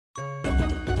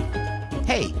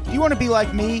Hey, do you want to be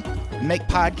like me and make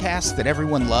podcasts that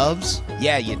everyone loves?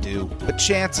 Yeah, you do. But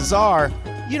chances are,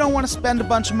 you don't want to spend a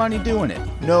bunch of money doing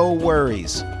it. No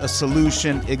worries. A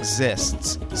solution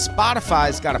exists.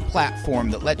 Spotify's got a platform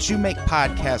that lets you make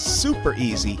podcasts super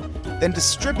easy, then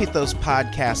distribute those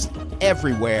podcasts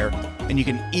everywhere, and you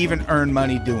can even earn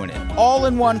money doing it. All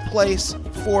in one place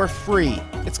for free.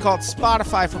 It's called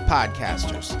Spotify for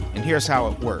Podcasters, and here's how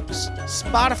it works.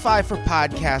 Spotify for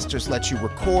Podcasters lets you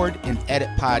record and edit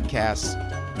podcasts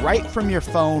right from your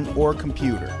phone or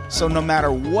computer. So no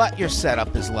matter what your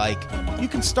setup is like, you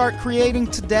can start creating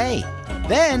today.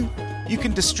 Then you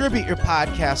can distribute your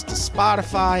podcast to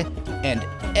Spotify and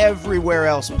everywhere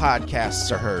else podcasts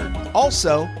are heard.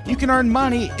 Also, you can earn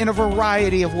money in a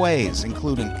variety of ways,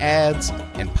 including ads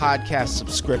and podcast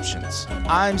subscriptions.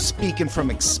 I'm speaking from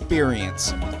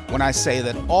experience when I say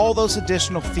that all those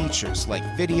additional features like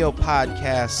video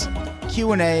podcasts,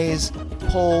 Q&As,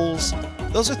 polls,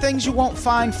 those are things you won't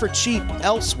find for cheap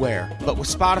elsewhere. But with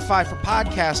Spotify for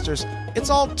Podcasters, it's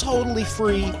all totally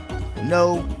free,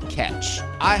 no catch.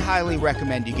 I highly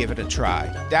recommend you give it a try.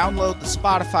 Download the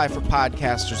Spotify for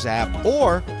Podcasters app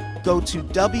or go to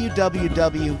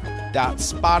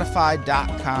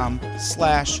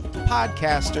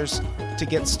www.spotify.com/podcasters to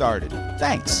get started.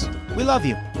 Thanks. We love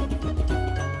you.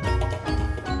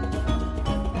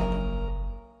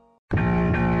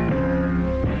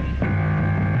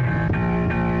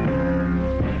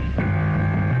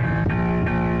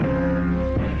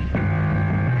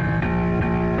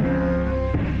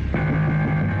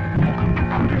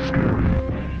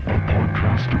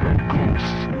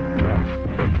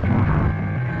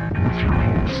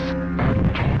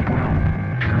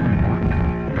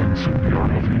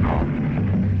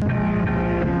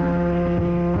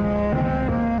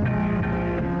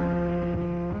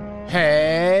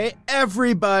 Hey,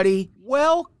 everybody.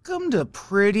 Welcome to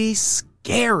Pretty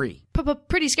Scary.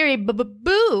 Pretty Scary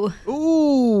boo.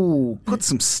 Ooh, put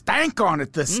some stank on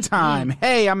it this time.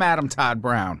 Hey, I'm Adam Todd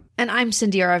Brown. And I'm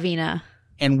Cindy Aravina.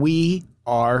 And we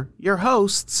are your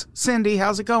hosts. Cindy,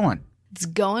 how's it going? It's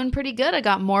going pretty good. I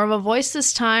got more of a voice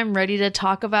this time, ready to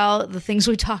talk about the things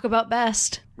we talk about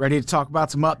best. Ready to talk about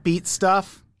some upbeat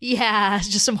stuff? Yeah,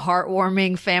 just some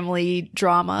heartwarming family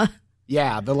drama.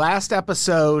 Yeah, the last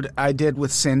episode I did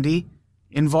with Cindy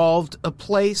involved a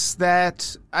place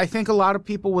that I think a lot of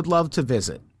people would love to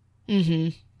visit.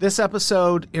 Mm-hmm. This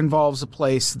episode involves a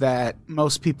place that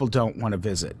most people don't want to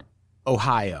visit.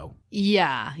 Ohio.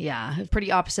 Yeah.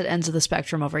 Pretty opposite ends of the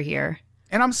spectrum over here.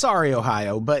 And I'm sorry,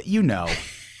 Ohio, but you know.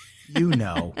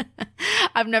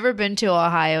 I've never been to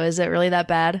Ohio. Is it really that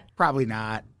bad? Probably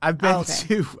not. I've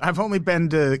only been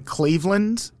to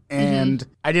Cleveland, and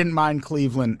I didn't mind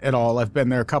Cleveland at all. I've been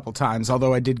there a couple times,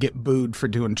 although I did get booed for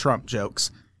doing Trump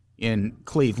jokes in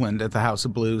Cleveland at the House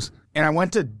of Blues. And I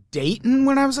went to Dayton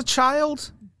when I was a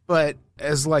child, but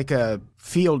as like a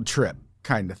field trip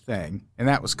kind of thing, and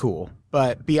that was cool.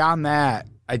 But beyond that,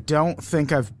 I don't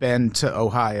think I've been to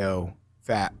Ohio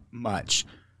that much.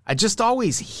 I just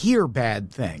always hear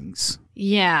bad things.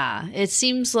 Yeah, it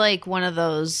seems like one of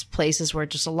those places where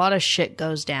just a lot of shit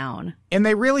goes down. And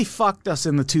they really fucked us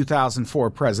in the 2004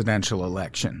 presidential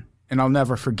election, and I'll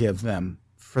never forgive them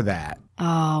for that.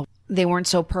 Oh, they weren't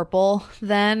so purple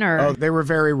then, or? Oh, they were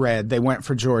very red. They went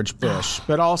for George Bush,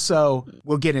 but also,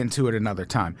 we'll get into it another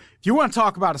time. If you want to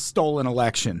talk about a stolen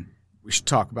election, we should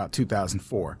talk about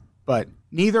 2004, but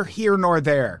neither here nor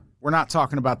there. We're not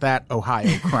talking about that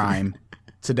Ohio crime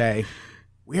today.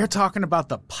 We are talking about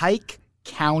the Pike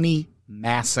County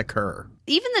Massacre.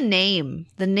 Even the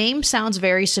name sounds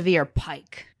very severe.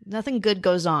 Pike. Nothing good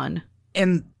goes on.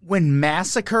 And when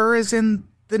massacre is in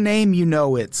the name, you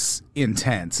know it's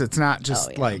intense. It's not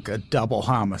just like a double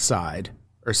homicide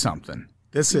or something.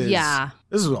 This is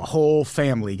a whole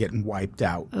family getting wiped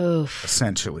out. Oof.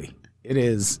 Essentially. It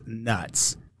is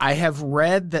nuts. I have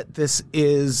read that this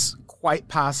is quite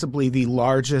possibly the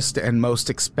largest and most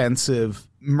expensive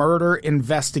murder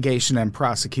investigation and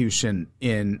prosecution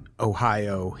in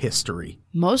Ohio history.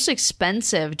 Most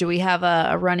expensive? Do we have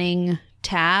a running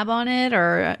tab on it,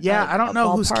 or I don't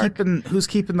know who's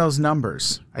keeping those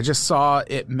numbers. I just saw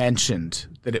it mentioned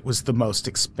that it was the most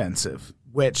expensive,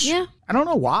 which I don't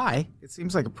know why. It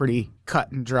seems like a pretty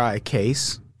cut and dry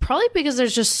case. Probably because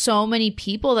there's just so many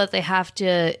people that they have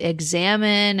to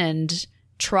examine and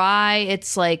try.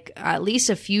 It's like at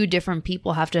least a few different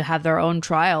people have to have their own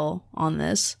trial on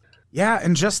this. Yeah,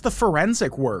 and just the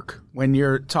forensic work when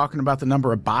you're talking about the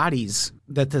number of bodies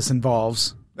that this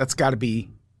involves, that's got to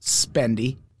be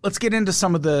spendy. Let's get into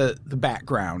some of the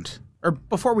background. Or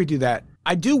before we do that,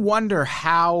 I do wonder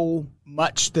how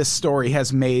much this story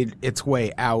has made its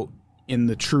way out in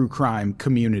the true crime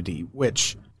community,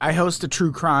 which I host a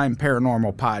true crime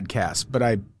paranormal podcast, but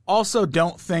I also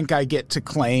don't think I get to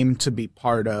claim to be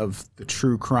part of the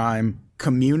true crime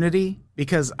community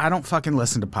because I don't fucking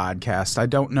listen to podcasts. I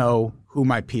don't know who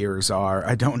my peers are.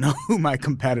 I don't know who my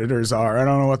competitors are. I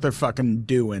don't know what they're fucking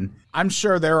doing. I'm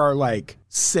sure there are like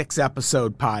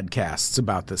 6-episode podcasts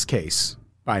about this case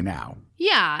by now.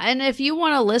 Yeah, and if you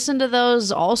want to listen to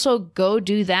those, also go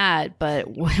do that. But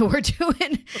we're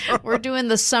doing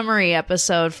the summary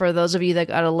episode for those of you that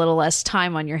got a little less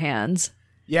time on your hands.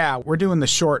 Yeah, we're doing the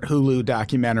short Hulu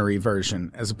documentary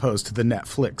version as opposed to the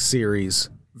Netflix series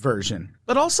version.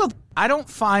 But also, I don't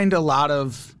find a lot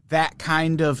of that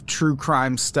kind of true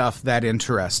crime stuff that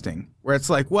interesting, where it's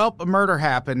like, well, a murder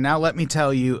happened. Now let me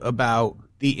tell you about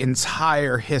the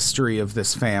entire history of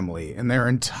this family and their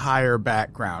entire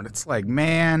background. It's like,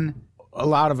 man, a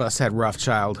lot of us had rough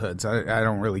childhoods. I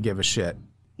don't really give a shit.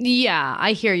 Yeah,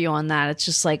 I hear you on that. It's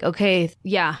just like, okay,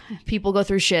 yeah, people go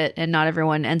through shit and not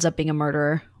everyone ends up being a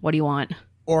murderer. What do you want?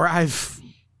 Or I've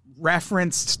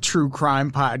referenced true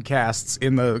crime podcasts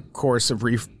in the course of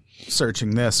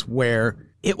researching this where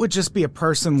it would just be a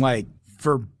person like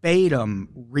verbatim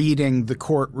reading the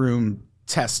courtroom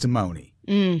testimony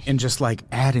and just like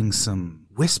adding some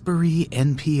whispery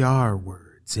NPR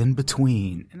words in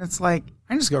between. And it's like,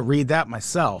 I can just go read that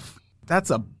myself.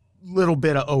 That's a little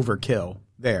bit of overkill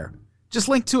there. Just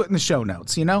link to it in the show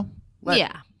notes, you know?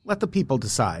 Let the people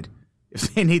decide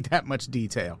if they need that much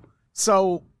detail.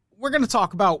 So we're going to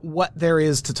talk about what there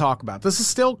is to talk about. This is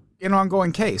still an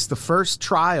ongoing case. The first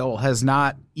trial has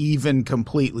not even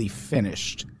completely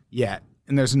finished yet,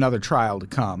 and there's another trial to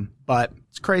come, but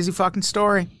it's a crazy fucking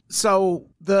story. So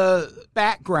the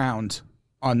background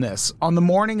on this, on the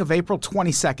morning of April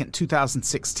 22nd,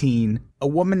 2016, a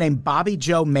woman named Bobby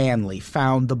Jo Manley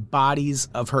found the bodies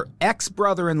of her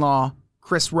ex-brother-in-law,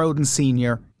 Chris Roden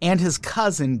Sr., and his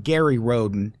cousin, Gary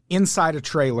Roden, inside a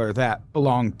trailer that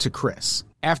belonged to Chris.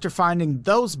 After finding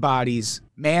those bodies,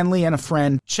 Manley and a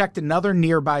friend checked another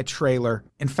nearby trailer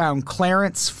and found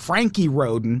Clarence Frankie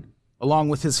Roden, along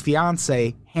with his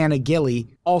fiancée, Hannah Gilley,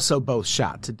 also both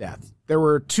shot to death. There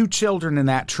were 2 children in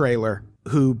that trailer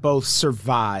who both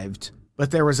survived,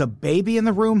 but there was a baby in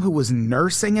the room who was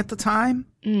nursing at the time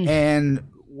and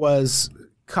was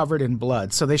covered in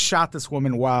blood. So they shot this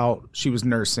woman while she was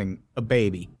nursing a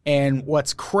baby. And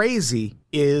what's crazy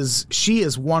is she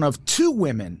is one of 2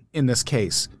 women in this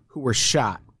case who were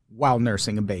shot while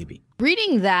nursing a baby.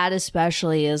 Reading that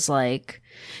especially is like,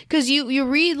 because you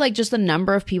read like just the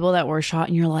number of people that were shot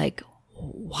and you're like,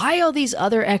 why all these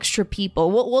other extra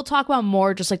people? We'll talk about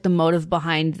more just like the motive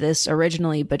behind this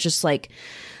originally, but just like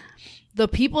the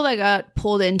people that got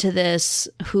pulled into this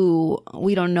who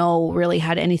we don't know really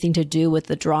had anything to do with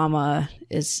the drama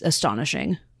is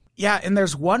astonishing. Yeah, and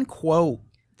there's one quote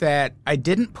that I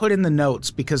didn't put in the notes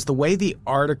because the way the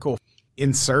article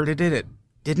inserted it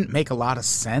didn't make a lot of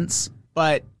sense,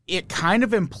 but it kind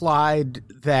of implied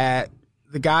that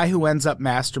the guy who ends up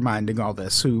masterminding all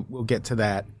this, who we'll get to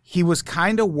that, he was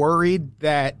kind of worried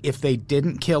that if they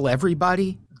didn't kill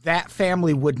everybody, that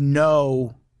family would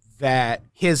know that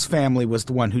his family was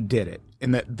the one who did it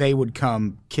and that they would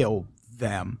come kill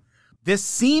them. This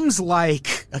seems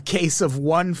like a case of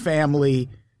one family.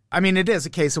 I mean, it is a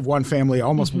case of one family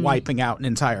almost wiping out an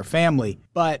entire family,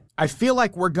 but I feel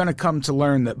like we're going to come to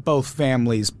learn that both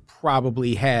families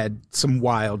probably had some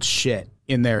wild shit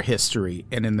in their history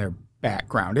and in their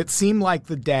background. It seemed like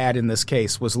the dad in this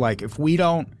case was like, if we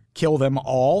don't kill them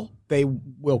all, they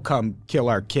will come kill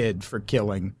our kid for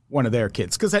killing one of their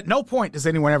kids. Because at no point does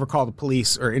anyone ever call the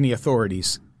police or any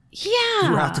authorities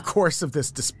throughout the course of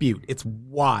this dispute. It's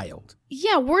wild.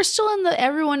 Yeah, we're still in the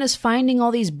everyone is finding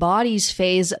all these bodies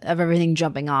phase of everything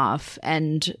jumping off.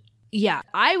 And yeah,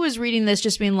 I was reading this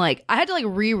just being like, I had to like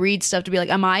reread stuff to be like,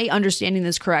 am I understanding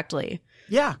this correctly?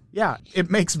 Yeah. It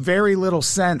makes very little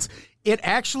sense. It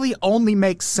actually only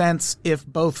makes sense if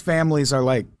both families are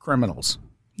like criminals.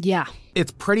 Yeah.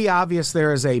 It's pretty obvious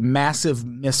there is a massive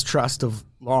mistrust of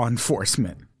law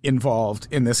enforcement involved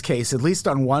in this case, at least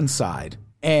on one side.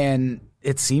 And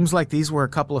it seems like these were a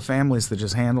couple of families that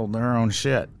just handled their own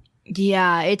shit.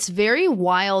 Yeah, it's very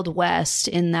Wild West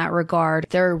in that regard.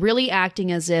 They're really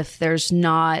acting as if there's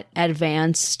not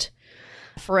advanced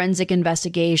forensic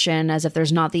investigation, as if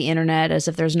there's not the internet, as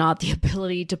if there's not the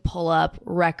ability to pull up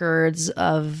records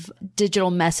of digital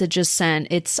messages sent.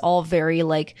 It's all very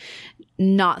like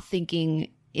not thinking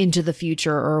into the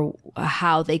future or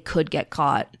how they could get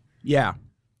caught. Yeah.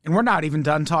 And we're not even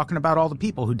done talking about all the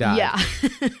people who died. Yeah.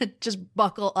 Just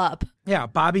buckle up. Yeah.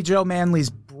 Bobby Jo Manley's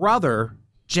brother,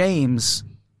 James,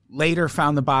 later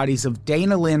found the bodies of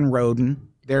Dana Lynn Roden,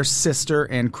 their sister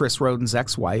and Chris Rhoden's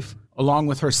ex-wife, along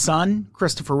with her son,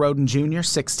 Christopher Rhoden Jr.,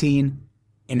 16,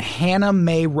 and Hannah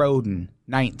Mae Rhoden,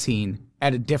 19,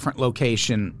 at a different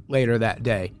location later that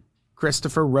day.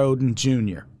 Christopher Rhoden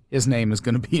Jr. His name is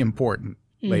going to be important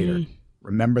later.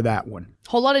 Remember that one.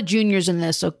 Whole lot of juniors in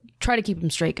this, so try to keep them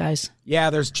straight, guys. Yeah,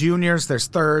 there's juniors, there's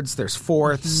thirds, there's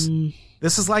fourths.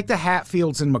 This is like the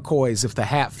Hatfields and McCoys if the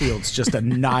Hatfields just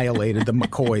annihilated the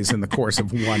McCoys in the course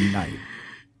of one night.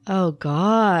 Oh,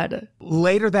 God.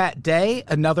 Later that day,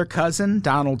 another cousin,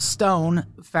 Donald Stone,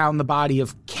 found the body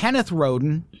of Kenneth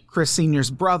Rhoden, Chris Sr.'s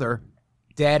brother,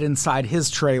 dead inside his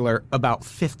trailer about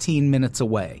 15 minutes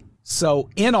away. So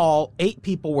in all, 8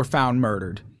 people were found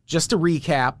murdered. Just to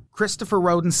recap, Christopher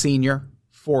Rhoden Sr.,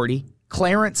 40,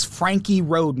 Clarence Frankie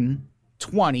Rhoden,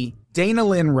 20, Dana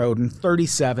Lynn Rhoden,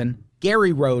 37,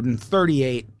 Gary Rhoden,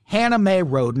 38, Hannah Mae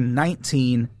Rhoden,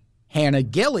 19, Hannah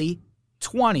Gilley,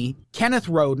 20, Kenneth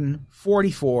Rhoden,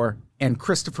 44, and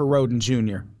Christopher Rhoden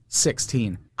Jr.,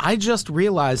 16. I just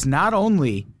realized not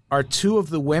only are 2 of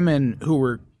the women who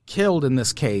were killed in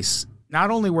this case,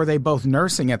 not only were they both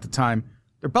nursing at the time,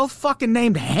 they're both fucking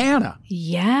named Hannah.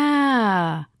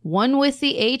 Yeah. One with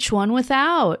the H, one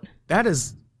without. That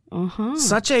is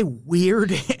such a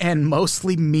weird and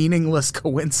mostly meaningless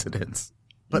coincidence,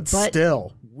 but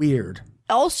still weird.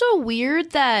 Also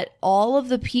weird that all of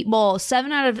the people,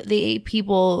 7 out of the 8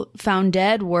 people found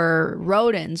dead were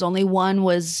Rhodens. Only one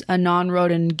was a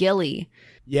non-Rhoden Gilley.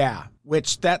 Yeah,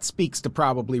 which that speaks to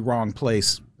probably wrong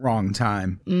place, wrong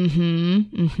time.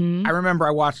 I remember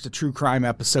I watched a true crime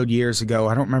episode years ago.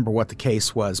 I don't remember what the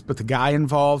case was, but the guy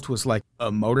involved was like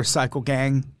a motorcycle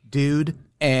gang dude,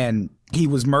 and he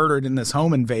was murdered in this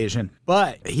home invasion.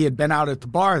 But he had been out at the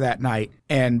bar that night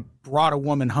and brought a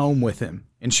woman home with him.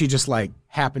 And she just like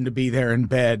happened to be there in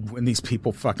bed when these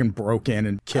people fucking broke in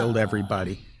and killed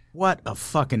everybody. What a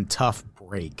fucking tough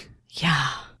break. Yeah.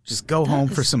 Just go home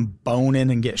for some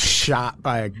boning and get shot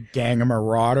by a gang of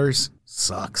marauders.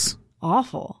 Sucks.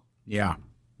 Awful. Yeah.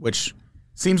 Which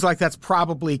seems like that's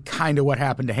probably kind of what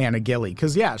happened to Hannah Gilley.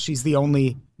 Because, yeah, she's the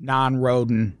only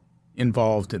non-Rhoden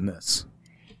involved in this.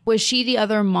 Was she the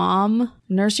other mom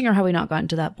nursing, or have we not gotten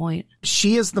to that point?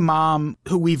 She is the mom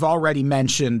who we've already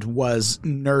mentioned was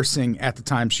nursing at the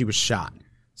time she was shot.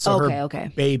 So her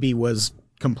baby was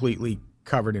completely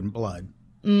covered in blood.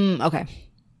 Okay.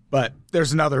 But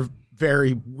there's another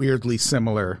very weirdly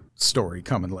similar story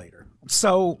coming later.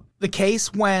 So the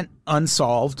case went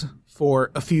unsolved for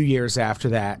a few years after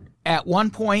that. At one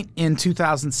point in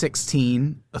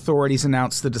 2016, authorities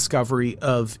announced the discovery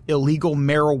of illegal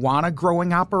marijuana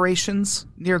growing operations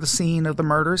near the scene of the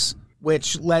murders,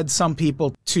 which led some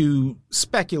people to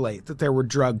speculate that there were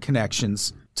drug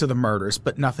connections to the murders,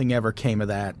 but nothing ever came of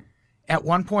that. At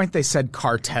one point, they said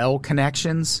cartel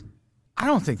connections. I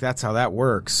don't think that's how that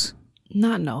works.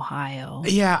 Not in Ohio.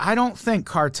 Yeah, I don't think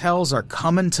cartels are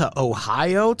coming to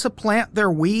Ohio to plant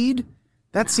their weed.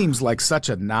 That seems like such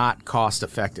a not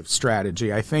cost-effective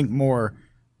strategy. I think more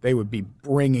they would be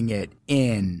bringing it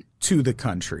in to the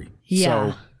country.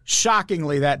 Yeah. So,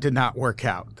 shockingly, that did not work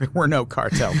out. There were no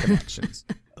cartel connections.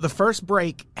 The first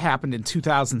break happened in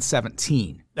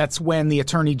 2017. That's when the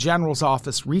Attorney General's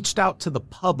office reached out to the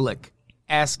public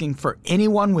asking for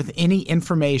anyone with any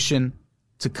information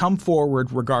to come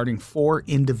forward regarding 4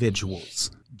 individuals.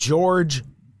 George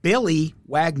Billy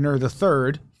Wagner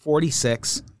III,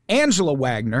 46, Angela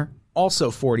Wagner,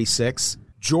 also 46,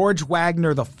 George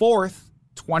Wagner IV,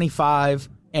 25,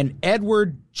 and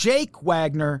Edward Jake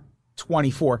Wagner,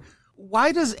 24.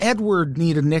 Why does Edward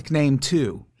need a nickname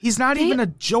too? He's not even a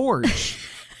George.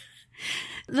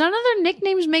 None of their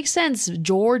nicknames make sense.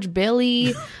 George,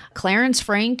 Billy, Clarence,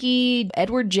 Frankie,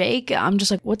 Edward, Jake. I'm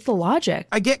just like, what's the logic?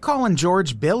 I get calling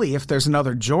George Billy if there's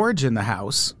another George in the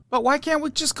house. But why can't we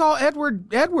just call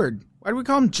Edward Edward? Why do we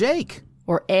call him Jake?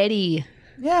 Or Eddie.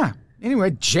 Yeah.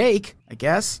 Anyway, Jake, I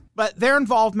guess. But their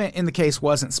involvement in the case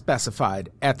wasn't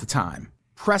specified at the time.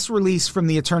 Press release from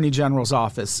the Attorney General's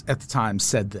office at the time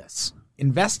said this: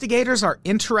 investigators are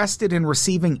interested in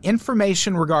receiving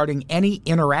information regarding any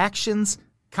interactions,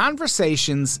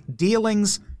 conversations,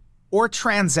 dealings, or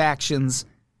transactions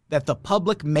that the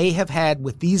public may have had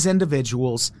with these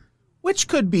individuals, which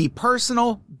could be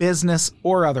personal, business,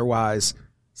 or otherwise.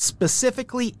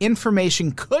 Specifically,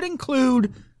 information could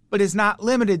include, but is not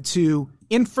limited to,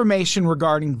 information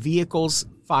regarding vehicles,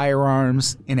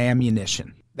 firearms, and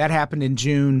ammunition. That happened in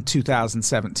June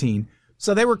 2017.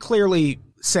 So they were clearly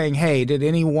saying, hey, did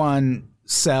anyone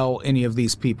sell any of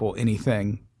these people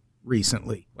anything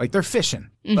recently? Like, they're fishing,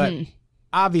 but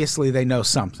obviously they know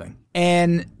something.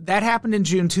 And that happened in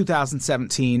June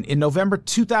 2017. In November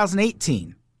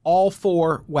 2018, All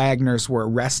 4 Wagners were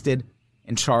arrested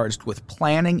and charged with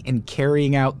planning and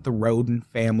carrying out the Roden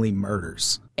family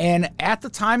murders. And at the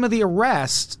time of the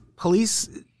arrest, police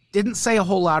didn't say a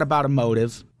whole lot about a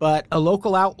motive, but a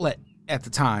local outlet at the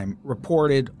time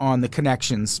reported on the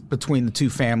connections between the 2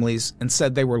 families and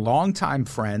said they were longtime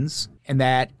friends, and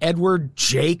that Edward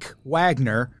Jake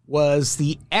Wagner was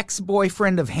the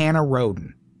ex-boyfriend of Hannah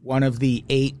Roden, one of the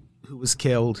 8 who was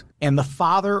killed, and the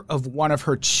father of one of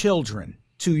her children,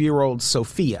 2-year-old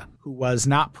Sophia, who was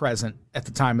not present at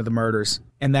the time of the murders,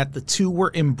 and that the 2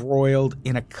 were embroiled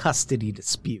in a custody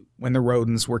dispute when the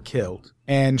Rodens were killed.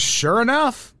 And sure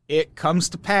enough, it comes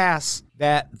to pass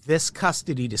that this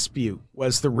custody dispute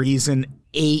was the reason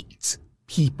 8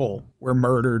 people were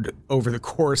murdered over the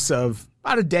course of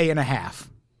about a day and a half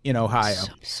in Ohio.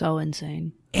 So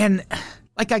insane. And,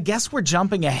 I guess we're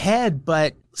jumping ahead,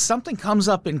 but something comes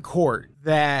up in court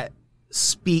that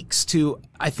speaks to,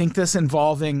 I think, this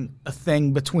involving a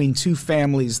thing between 2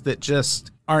 families that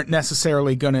just aren't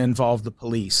necessarily going to involve the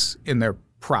police in their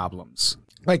problems.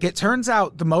 It turns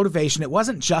out the motivation, it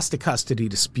wasn't just a custody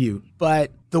dispute,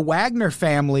 but the Wagner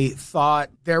family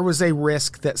thought there was a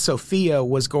risk that Sophia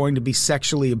was going to be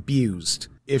sexually abused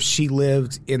if she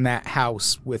lived in that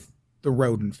house with the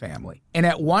Roden family. And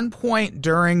at one point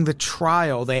during the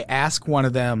trial, they asked one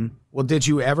of them, well, did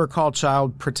you ever call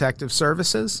Child Protective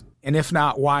Services? And if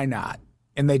not, why not?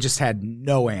 And they just had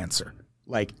no answer.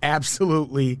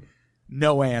 Absolutely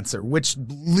no answer, which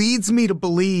leads me to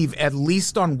believe, at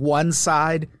least on one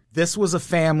side, this was a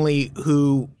family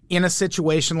who, in a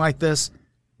situation like this,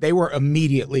 they were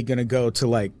immediately going to go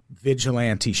to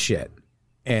vigilante shit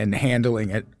and handling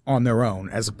it on their own,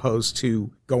 as opposed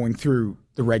to going through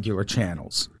the regular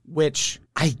channels, which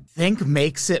I think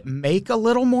makes it make a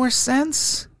little more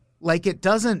sense. It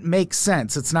doesn't make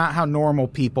sense. It's not how normal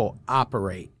people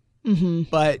operate. Mm-hmm.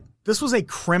 But this was a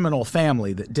criminal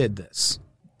family that did this.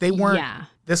 They weren't,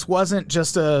 This wasn't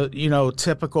just a,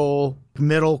 typical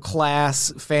middle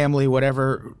class family,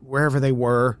 wherever they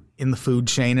were in the food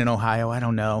chain in Ohio. I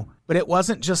don't know. But it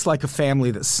wasn't just like a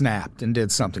family that snapped and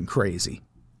did something crazy.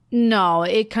 No,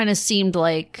 it kind of seemed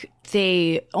like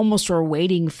they almost were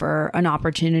waiting for an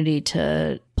opportunity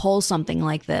to pull something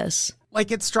like this.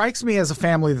 It strikes me as a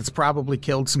family that's probably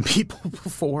killed some people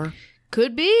before.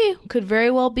 Could be. Could very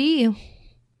well be.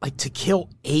 To kill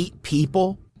 8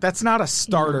 people? That's not a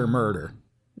starter murder.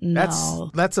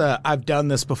 No. That's a I've done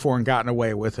this before and gotten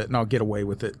away with it, and I'll get away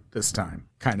with it this time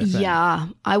kind of thing. Yeah.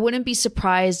 I wouldn't be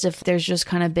surprised if there's just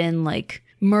kind of been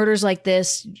murders like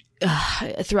this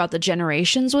throughout the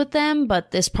generations with them,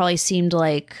 but this probably seemed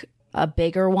like a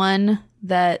bigger one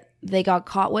that they got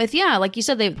caught with. Yeah, like you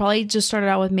said, they probably just started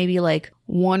out with maybe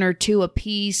 1 or 2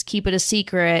 apiece, keep it a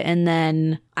secret, and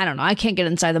then, I don't know, I can't get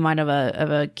inside the mind of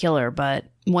a killer, but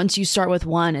once you start with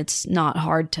one, it's not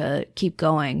hard to keep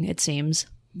going, it seems.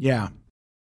 Yeah.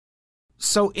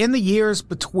 So in the years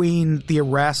between the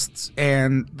arrests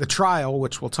and the trial,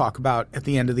 which we'll talk about at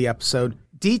the end of the episode,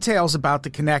 details about the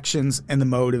connections and the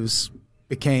motives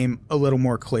became a little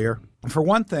more clear. For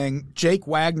one thing, Jake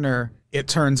Wagner, it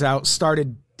turns out,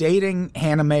 started dating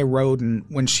Hannah Mae Roden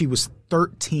when she was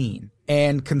 13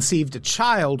 and conceived a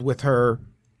child with her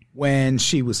when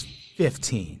she was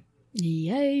 15.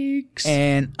 Yikes.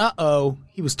 And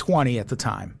he was 20 at the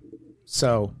time.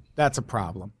 So that's a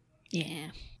problem. Yeah.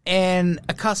 And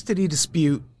a custody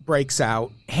dispute breaks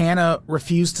out. Hannah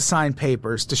refused to sign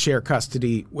papers to share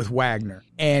custody with Wagner.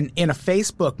 And in a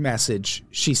Facebook message,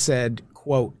 she said,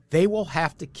 quote, "They will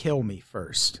have to kill me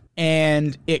first."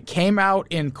 And it came out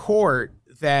in court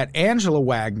that Angela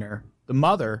Wagner, the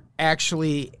mother,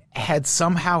 actually had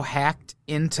somehow hacked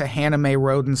into Hannah Mae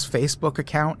Roden's Facebook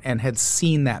account and had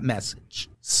seen that message.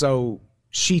 So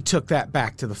she took that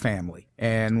back to the family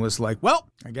and was like, well,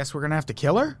 I guess we're going to have to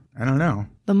kill her? I don't know.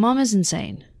 The mom is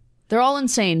insane. They're all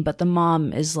insane, but the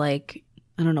mom is I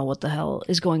don't know what the hell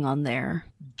is going on there.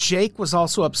 Jake was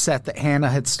also upset that Hannah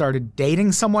had started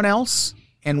dating someone else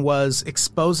and was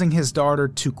exposing his daughter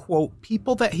to, quote,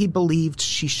 people that he believed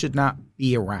she should not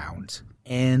be around,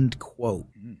 end quote.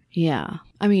 Yeah.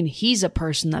 I mean, he's a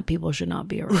person that people should not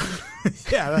be around.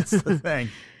 Yeah, that's the thing.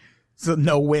 It's a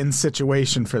no-win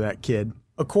situation for that kid.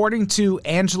 According to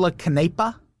Angela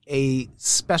Canepa, a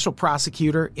special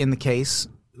prosecutor in the case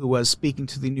who was speaking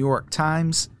to the New York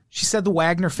Times, she said the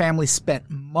Wagner family spent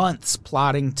months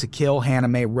plotting to kill Hannah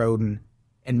Mae Roden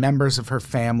and members of her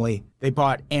family. They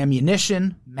bought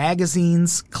ammunition,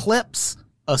 magazines, clips,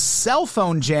 a cell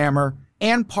phone jammer,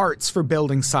 and parts for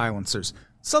building silencers.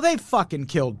 So they fucking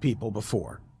killed people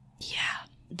before. Yeah.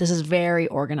 This is very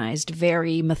organized,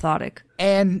 very methodic.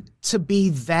 And to be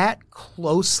that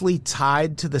closely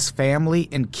tied to this family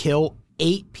and kill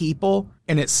 8 people,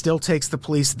 and it still takes the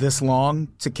police this long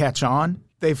to catch on,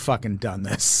 they've fucking done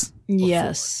this before.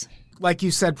 Yes. Like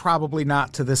you said, probably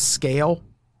not to this scale,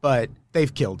 but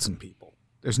they've killed some people.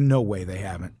 There's no way they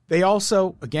haven't. They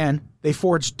also, again, they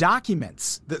forged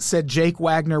documents that said Jake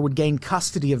Wagner would gain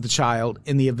custody of the child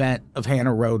in the event of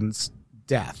Hannah Roden's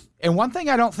death. And one thing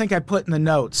I don't think I put in the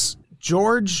notes,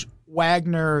 George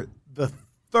Wagner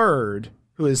III,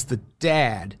 who is the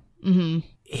dad,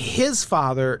 his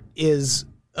father is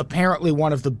apparently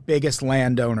one of the biggest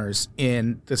landowners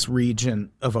in this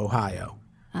region of Ohio.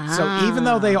 So even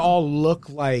though they all look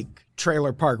like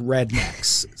trailer park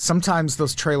rednecks, sometimes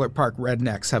those trailer park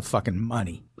rednecks have fucking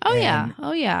money. Oh, yeah.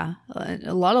 Oh, yeah.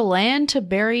 A lot of land to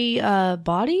bury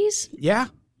bodies? Yeah.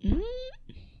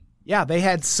 Yeah, they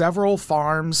had several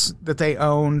farms that they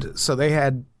owned, so they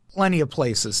had plenty of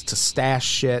places to stash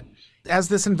shit. As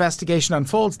this investigation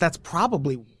unfolds, that's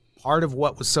probably part of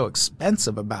what was so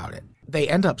expensive about it. They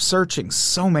end up searching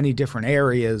so many different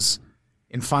areas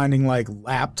and finding, like,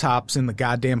 laptops in the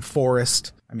goddamn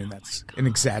forest. I mean, that's an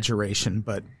exaggeration,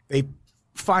 but they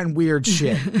find weird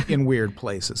shit in weird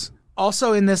places.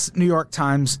 Also in this New York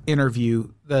Times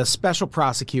interview, the special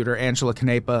prosecutor, Angela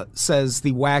Canepa, says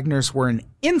the Wagners were an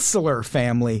insular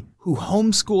family who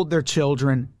homeschooled their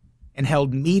children and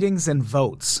held meetings and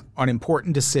votes on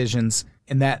important decisions,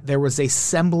 and that there was a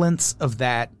semblance of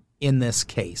that in this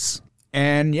case.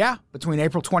 And yeah, between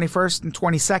April 21st and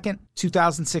 22nd,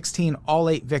 2016, all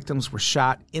 8 victims were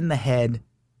shot in the head,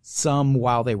 some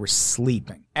while they were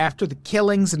sleeping. After the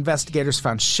killings, investigators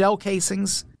found shell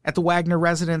casings at the Wagner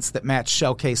residence that matched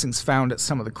shell casings found at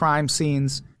some of the crime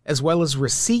scenes, as well as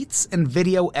receipts and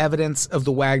video evidence of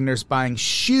the Wagners buying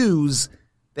shoes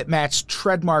that matched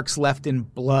tread marks left in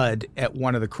blood at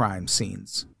one of the crime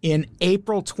scenes. In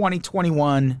April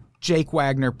 2021, Jake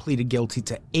Wagner pleaded guilty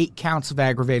to 8 counts of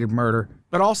aggravated murder,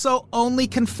 but also only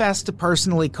confessed to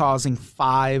personally causing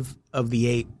 5 of the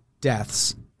 8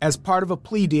 deaths. As part of a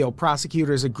plea deal,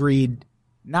 prosecutors agreed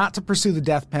not to pursue the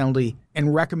death penalty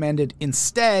and recommended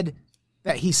instead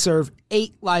that he serve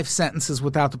 8 life sentences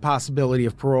without the possibility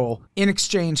of parole. In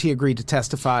exchange, he agreed to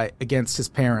testify against his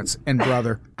parents and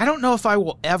brother. I don't know if I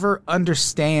will ever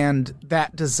understand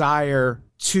that desire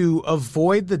to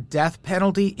avoid the death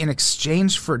penalty in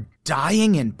exchange for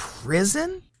dying in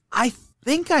prison. I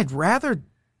think I'd rather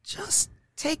just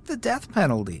take the death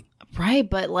penalty. Right,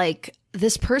 but like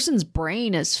this person's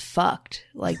brain is fucked.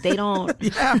 Like they don't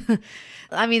Yeah.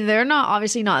 I mean, they're not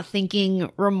obviously not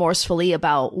thinking remorsefully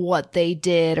about what they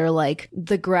did or like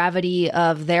the gravity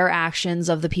of their actions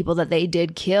of the people that they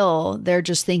did kill. They're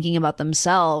just thinking about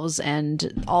themselves,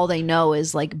 and all they know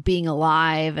is like being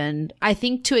alive. And I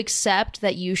think to accept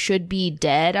that you should be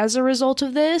dead as a result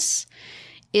of this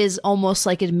is almost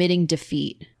like admitting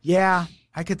defeat. Yeah,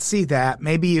 I could see that.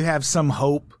 Maybe you have some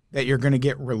hope that you're going to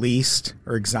get released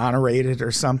or exonerated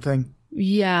or something.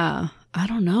 Yeah. I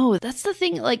don't know. That's the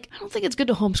thing. Like, I don't think it's good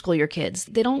to homeschool your kids.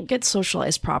 They don't get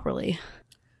socialized properly.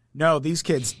 No, these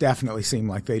kids definitely seem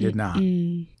like they did not.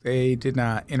 They did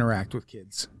not interact with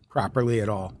kids properly at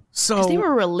all. So they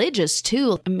were religious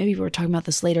too. Maybe we were talking about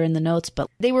this later in the notes, but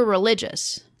they were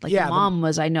religious. Like the mom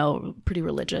was, I know, pretty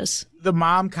religious. The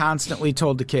mom constantly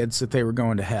told the kids that they were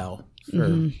going to hell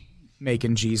for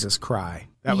making Jesus cry.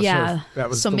 That was that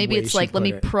was so the maybe way it's she like, let put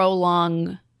me it.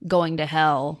 prolong going to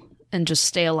hell and just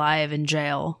stay alive in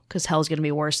jail because hell's going to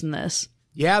be worse than this.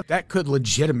 Yeah, that could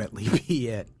legitimately be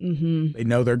it. They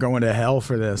know they're going to hell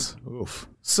for this. Oof.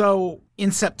 So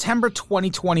in September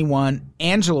 2021,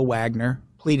 Angela Wagner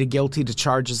pleaded guilty to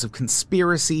charges of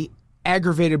conspiracy,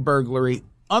 aggravated burglary,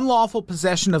 unlawful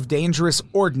possession of dangerous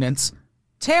ordnance,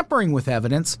 tampering with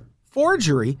evidence,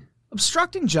 forgery,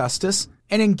 obstructing justice,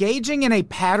 and engaging in a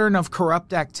pattern of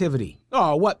corrupt activity.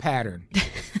 Oh, what pattern?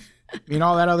 You know,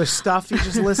 all that other stuff you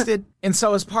just listed? And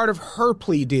so as part of her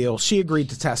plea deal, she agreed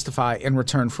to testify in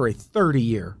return for a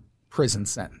 30-year prison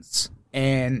sentence.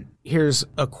 And here's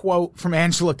a quote from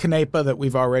Angela Canepa that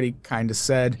we've already kind of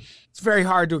said. It's very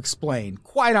hard to explain.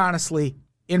 Quite honestly,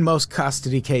 in most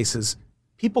custody cases,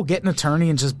 people get an attorney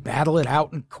and just battle it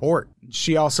out in court.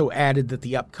 She also added that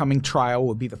the upcoming trial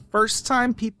will be the first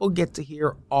time people get to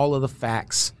hear all of the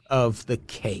facts of the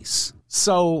case.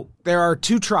 So there are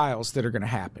 2 trials that are going to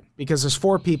happen because there's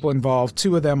 4 people involved.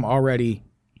 2 of them already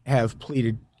have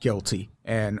pleaded guilty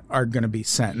and are going to be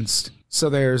sentenced. So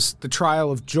there's the trial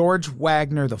of George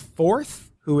Wagner IV,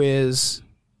 who is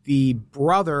the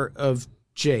brother of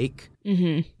Jake.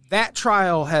 That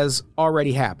trial has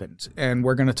already happened, and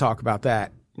we're going to talk about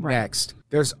that next.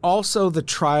 There's also the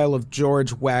trial of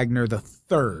George Wagner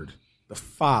III, the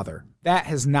father. That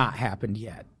has not happened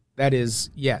yet. That is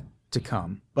yet to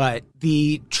come. But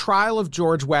the trial of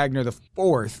George Wagner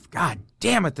IV, God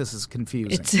damn it, this is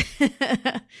confusing.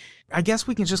 I guess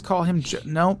we can just call him...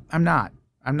 No, I'm not.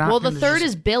 Well, the third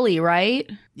is Billy, right?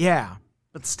 Yeah,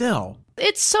 but still.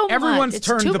 It's so Everyone's much.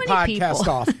 turned the podcast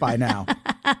off by now.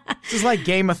 This is like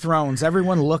Game of Thrones.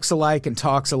 Everyone looks alike and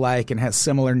talks alike and has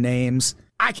similar names.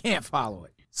 I can't follow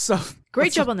it. So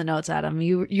great job on the notes, Adam.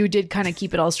 You did kind of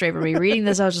keep it all straight for me. Reading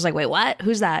this, I was just like, wait, what?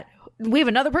 Who's that? We have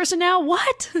another person now?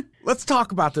 What? Let's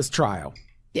talk about this trial.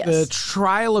 Yes. The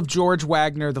trial of George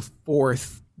Wagner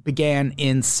IV began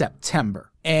in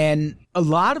September. And a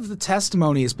lot of the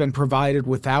testimony has been provided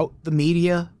without the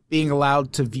media being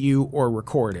allowed to view or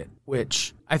record it,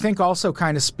 which I think also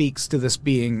kind of speaks to this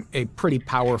being a pretty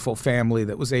powerful family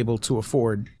that was able to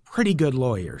afford pretty good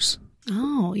lawyers.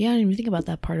 Oh, yeah, I didn't even think about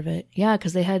that part of it. Yeah,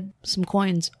 because they had some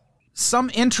coins.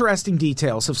 Some interesting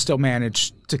details have still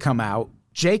managed to come out.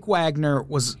 Jake Wagner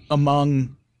was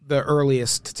among the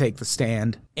earliest to take the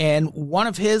stand, and one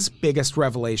of his biggest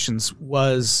revelations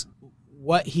was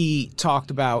what he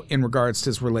talked about in regards to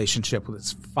his relationship with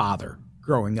his father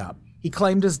growing up. He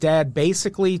claimed his dad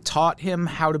basically taught him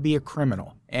how to be a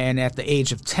criminal, and at the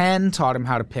age of 10, taught him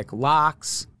how to pick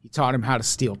locks. He taught him how to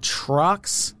steal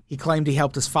trucks. He claimed he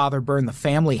helped his father burn the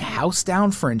family house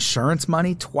down for insurance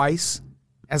money twice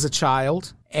as a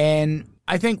child. And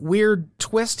I think weird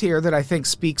twist here that I think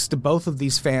speaks to both of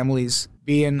these families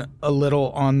being a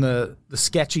little on the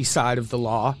sketchy side of the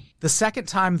law. The second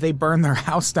time they burned their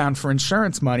house down for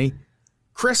insurance money,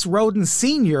 Chris Roden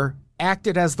Sr.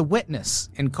 acted as the witness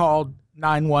and called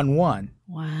 911.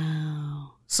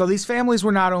 Wow. So these families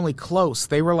were not only close,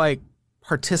 they were like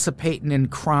participating in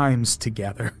crimes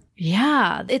together.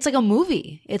 Yeah, it's like a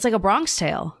movie. It's like a Bronx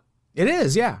Tale. It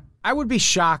is, yeah. I would be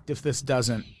shocked if this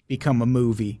doesn't become a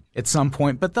movie at some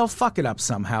point, but they'll fuck it up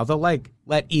somehow. They'll like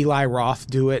let Eli Roth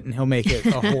do it and he'll make it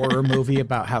a horror movie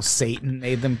about how Satan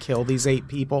made them kill these 8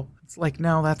 people. It's like,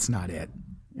 no, that's not it.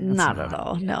 Not at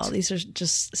all. No, these are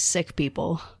just sick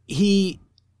people. He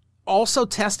also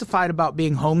testified about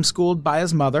being homeschooled by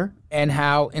his mother and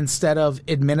how instead of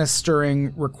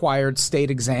administering required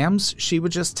state exams, she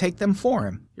would just take them for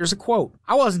him. Here's a quote.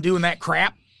 "I wasn't doing that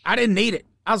crap. I didn't need it.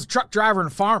 I was a truck driver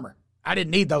and a farmer. I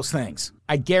didn't need those things."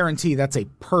 I guarantee that's a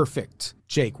perfect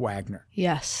Jake Wagner.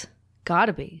 Yes.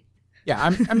 Gotta be.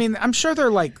 Yeah, I'm sure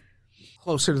they're like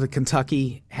closer to the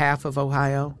Kentucky half of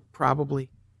Ohio, probably.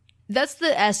 That's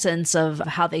the essence of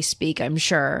how they speak, I'm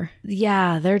sure.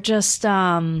 Yeah, they're just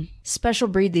special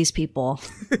breed, these people.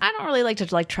 I don't really like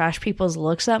to trash people's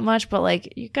looks that much, but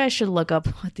like you guys should look up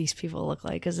what these people look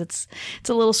like because it's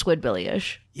a little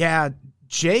Squidbilly-ish. Yeah,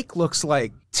 Jake looks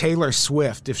like Taylor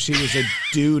Swift if she was a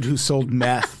dude who sold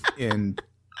meth in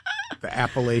the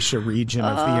Appalachia region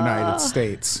of the United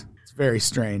States. It's very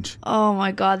strange. Oh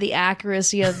my God, the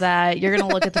accuracy of that. You're going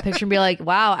to look at the picture and be like,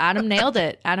 wow, Adam nailed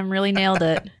it. Adam really nailed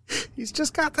it. He's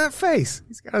just got that face.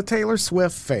 He's got a Taylor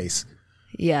Swift face.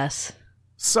 Yes.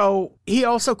 So he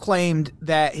also claimed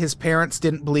that his parents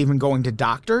didn't believe in going to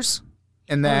doctors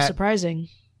and that surprising.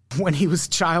 When he was a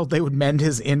child, they would mend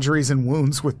his injuries and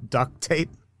wounds with duct tape.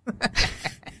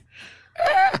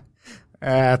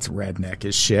 That's redneck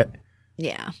as shit.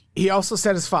 Yeah. He also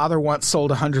said his father once sold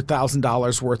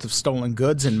 $100,000 worth of stolen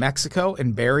goods in Mexico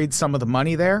and buried some of the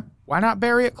money there. Why not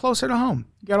bury it closer to home?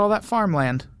 You got all that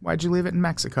farmland. Why'd you leave it in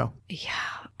Mexico? Yeah.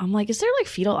 I'm like, is there like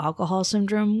fetal alcohol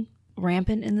syndrome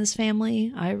rampant in this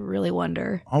family? I really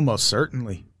wonder. Almost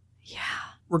certainly. Yeah.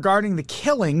 Regarding the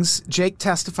killings, Jake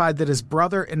testified that his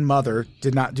brother and mother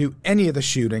did not do any of the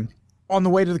shooting. On the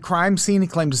way to the crime scene, he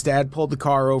claimed his dad pulled the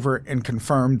car over and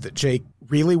confirmed that Jake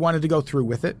really wanted to go through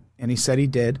with it, and he said he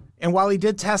did. And while he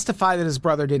did testify that his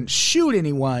brother didn't shoot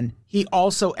anyone, he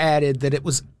also added that it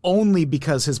was only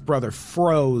because his brother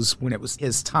froze when it was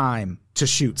his time to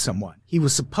shoot someone. He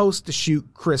was supposed to shoot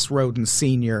Chris Roden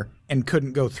Sr. and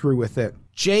couldn't go through with it.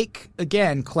 Jake,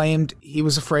 again, claimed he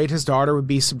was afraid his daughter would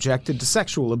be subjected to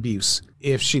sexual abuse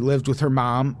if she lived with her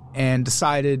mom and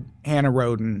decided Hannah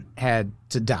Roden had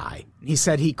to die. He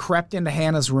said he crept into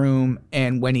Hannah's room,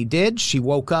 and when he did, she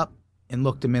woke up and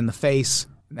looked him in the face.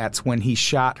 That's when he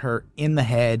shot her in the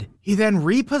head. He then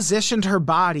repositioned her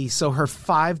body so her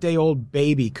 5-day-old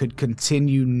baby could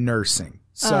continue nursing.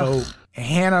 So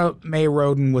Hannah Mae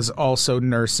Roden was also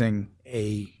nursing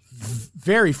a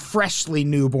very freshly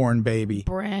newborn baby.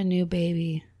 Brand new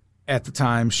baby. At the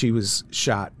time she was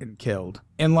shot and killed.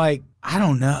 And like, I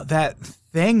don't know, that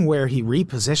thing where he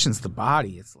repositions the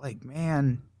body, it's like,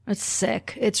 man, It's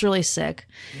sick. It's really sick.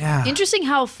 Yeah. Interesting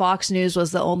how Fox News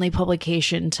was the only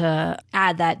publication to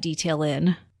add that detail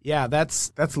in. Yeah,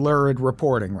 that's lurid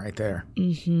reporting right there.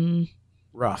 Mm-hmm.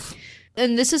 Rough.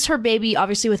 And this is her baby,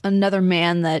 obviously, with another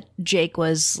man that Jake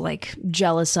was like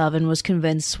jealous of and was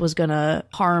convinced was going to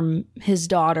harm his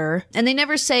daughter. And they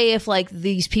never say if like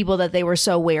these people that they were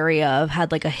so wary of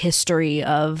had like a history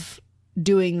of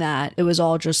doing that. It was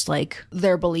all just like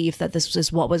their belief that this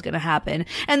is what was going to happen.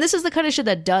 And this is the kind of shit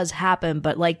that does happen.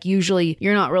 But like usually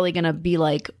you're not really going to be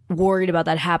like worried about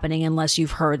that happening unless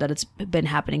you've heard that it's been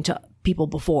happening to people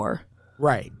before.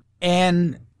 Right.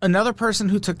 And another person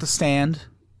who took the stand,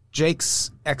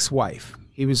 Jake's ex-wife.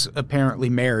 He was apparently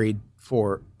married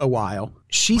for a while.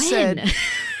 She said,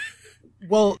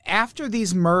 well, after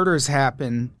these murders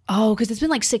happened... Oh, because it's been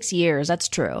like 6 years. That's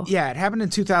true. Yeah, it happened in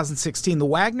 2016. The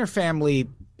Wagner family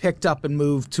picked up and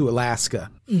moved to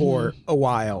Alaska for a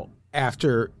while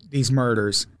after these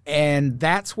murders. And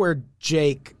that's where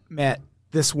Jake met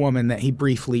this woman that he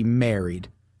briefly married.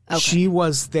 Okay. She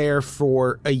was there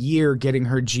for a year getting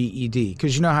her GED,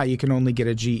 because you know how you can only get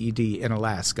a GED in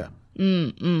Alaska.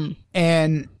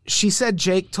 And she said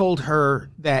Jake told her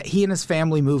that he and his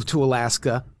family moved to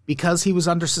Alaska because he was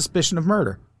under suspicion of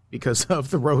murder because of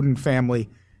the Roden family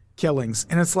killings.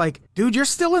 And it's like, dude, you're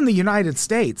still in the United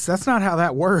States. That's not how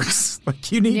that works.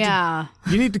 Like you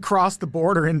need to cross the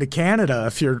border into Canada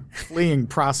if you're fleeing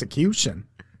prosecution.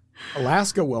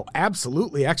 Alaska will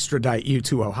absolutely extradite you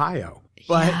to Ohio.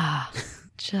 But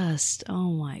just,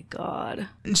 oh my God.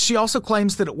 She also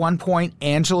claims that at one point,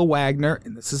 Angela Wagner,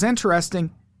 and this is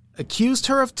interesting, accused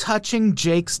her of touching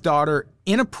Jake's daughter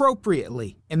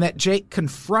inappropriately, and that Jake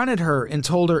confronted her and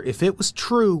told her if it was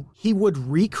true, he would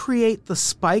recreate the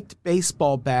spiked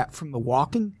baseball bat from The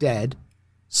Walking Dead,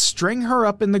 string her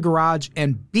up in the garage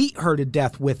and beat her to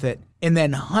death with it, and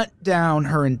then hunt down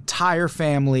her entire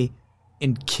family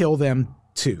and kill them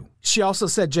too. She also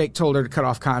said Jake told her to cut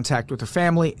off contact with her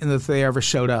family, and that if they ever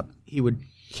showed up, he would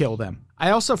kill them.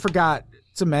 I also forgot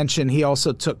to mention he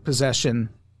also took possession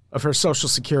of her Social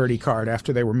Security card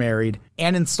after they were married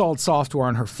and installed software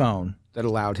on her phone that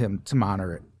allowed him to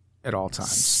monitor it at all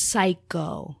times.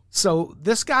 Psycho. So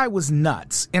this guy was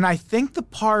nuts. And I think the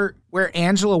part where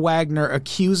Angela Wagner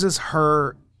accuses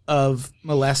her of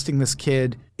molesting this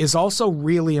kid is also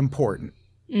really important.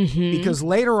 Because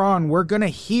later on, we're going to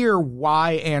hear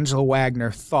why Angela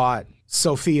Wagner thought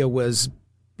Sophia was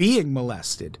being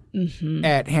molested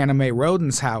at Hannah Mae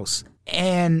Roden's house.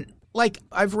 And, like,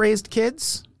 I've raised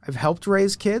kids. I've helped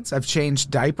raise kids. I've changed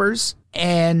diapers.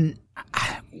 And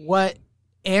what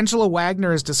Angela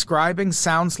Wagner is describing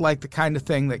sounds like the kind of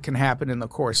thing that can happen in the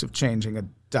course of changing a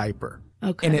diaper.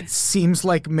 Okay. And it seems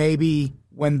like maybe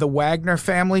when the Wagner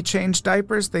family changed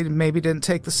diapers, they maybe didn't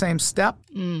take the same step,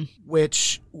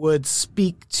 which would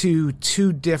speak to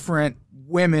two different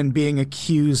women being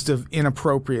accused of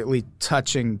inappropriately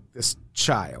touching this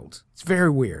child. It's very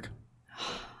weird.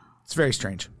 It's very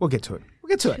strange. We'll get to it.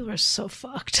 People are so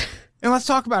fucked. And let's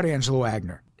talk about Angela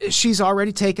Wagner. She's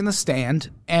already taken the stand,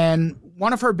 and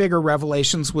one of her bigger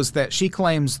revelations was that she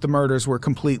claims the murders were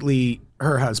completely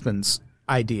her husband's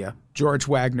idea, George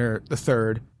Wagner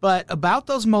III. But about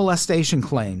those molestation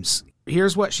claims,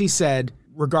 here's what she said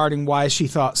regarding why she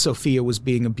thought Sophia was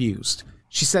being abused.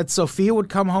 She said Sophia would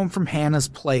come home from Hannah's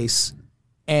place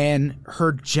and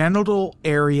her genital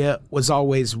area was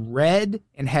always red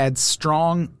and had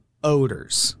strong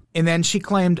odors. And then she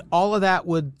claimed all of that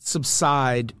would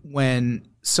subside when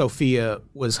Sophia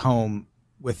was home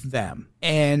with them.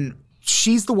 And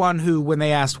she's the one who, when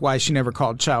they asked why she never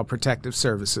called Child Protective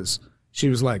Services, she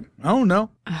was like, oh, no,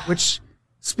 which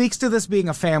speaks to this being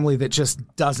a family that just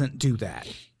doesn't do that.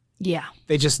 Yeah.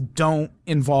 They just don't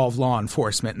involve law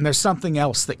enforcement. And there's something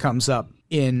else that comes up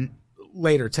in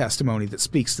later testimony that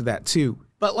speaks to that, too.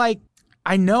 But, like,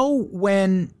 I know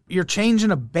when you're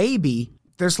changing a baby,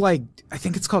 there's, like, I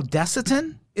think it's called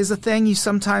Desitin is a thing you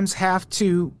sometimes have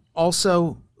to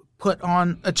also put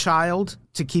on a child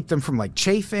to keep them from, like,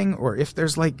 chafing, or if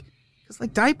there's, like, because,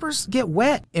 like, diapers get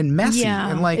wet and messy. Yeah.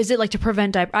 And, like, is it, like, to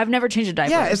prevent diaper? I've never changed a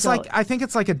diaper. Yeah, it's like, I think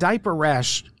it's like a diaper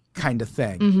rash kind of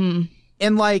thing. Mm-hmm.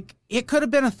 And, like, it could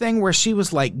have been a thing where she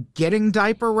was, like, getting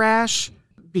diaper rash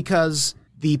because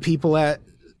the people at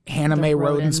Hannah Mae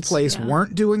Roden's place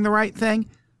weren't doing the right thing.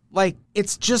 Like,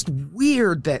 it's just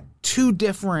weird that two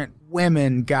different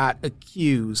women got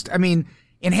accused. I mean,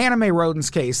 in Hannah Mae Roden's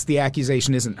case, the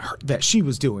accusation isn't her, that she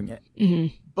was doing it.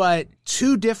 Mm-hmm. But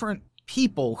two different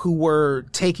people who were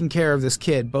taking care of this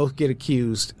kid both get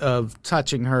accused of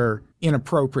touching her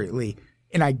inappropriately.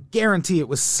 And I guarantee it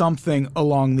was something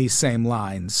along these same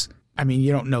lines. I mean,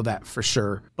 you don't know that for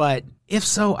sure. But if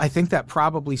so, I think that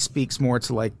probably speaks more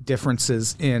to like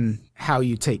differences in how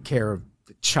you take care of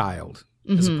the child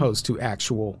as opposed to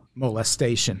actual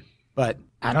molestation. But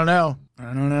I don't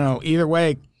know. Either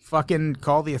way, fucking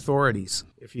call the authorities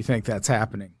if you think that's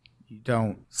happening. You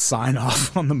don't sign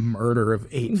off on the murder of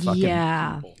 8 fucking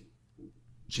people.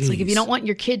 Jeez. It's like, if you don't want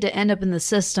your kid to end up in the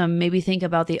system, maybe think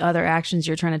about the other actions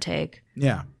you're trying to take.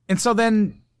 Yeah. And so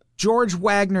then George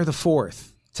Wagner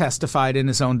IV testified in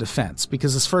his own defense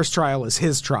because his first trial is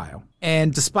his trial.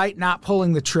 And despite not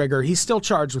pulling the trigger, he's still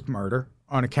charged with murder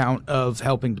on account of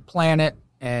helping to plan it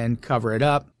and cover it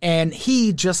up. And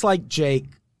he, just like Jake,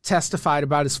 testified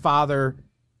about his father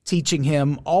teaching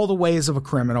him all the ways of a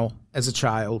criminal as a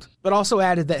child, but also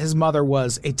added that his mother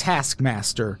was a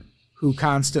taskmaster who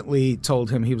constantly told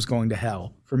him he was going to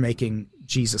hell for making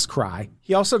Jesus cry.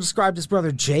 He also described his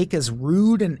brother Jake as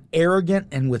rude and arrogant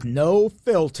and with no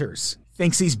filters.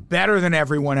 Thinks he's better than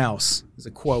everyone else, is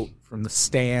a quote from The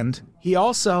Stand. He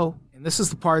also, and this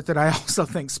is the part that I also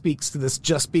think speaks to this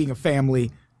just being a family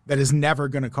that is never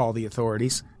going to call the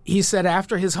authorities. He said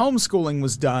after his homeschooling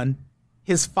was done,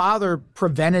 his father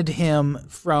prevented him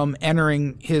from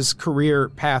entering his career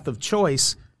path of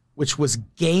choice, which was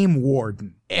game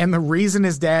warden. And the reason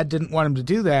his dad didn't want him to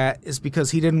do that is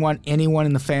because he didn't want anyone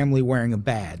in the family wearing a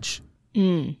badge.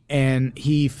 And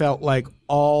he felt like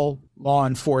all law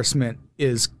enforcement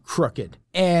is crooked.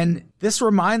 And this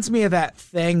reminds me of that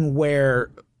thing where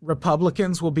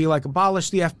Republicans will be like, abolish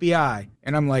the FBI.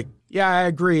 And I'm like, yeah, I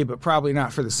agree, but probably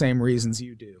not for the same reasons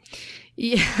you do.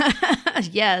 Yeah.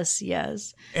 Yes.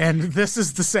 And this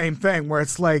is the same thing where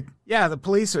it's like, yeah, the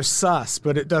police are sus,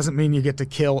 but it doesn't mean you get to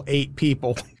kill 8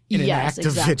 people in an act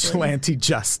of vigilante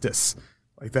justice.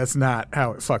 Like, that's not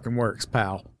how it fucking works,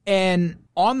 pal. And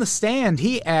on the stand,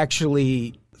 he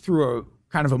actually threw a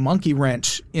kind of a monkey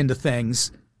wrench into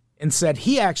things and said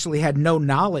he actually had no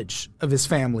knowledge of his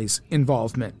family's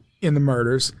involvement in the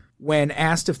murders. When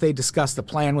asked if they discussed the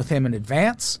plan with him in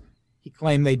advance, he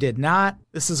claimed they did not.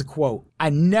 This is a quote.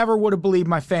 "I never would have believed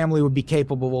my family would be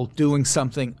capable of doing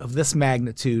something of this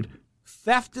magnitude.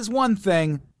 Theft is one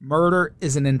thing. Murder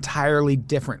is an entirely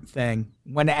different thing."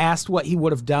 When asked what he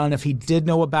would have done if he did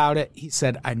know about it, he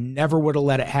said, "I never would have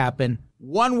let it happen.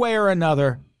 One way or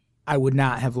another, I would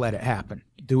not have let it happen."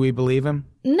 Do we believe him?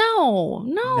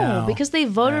 No, because they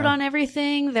voted on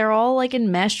everything. They're all like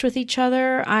enmeshed with each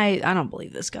other. I don't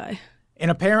believe this guy. And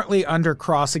apparently under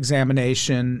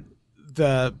cross-examination,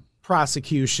 the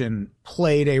prosecution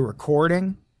played a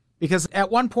recording because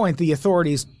at one point the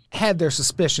authorities had their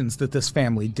suspicions that this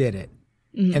family did it.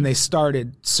 And they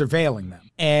started surveilling them.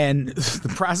 And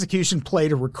the prosecution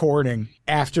played a recording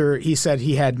after he said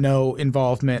he had no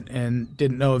involvement and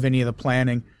didn't know of any of the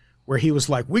planning, where he was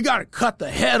like, "We got to cut the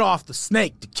head off the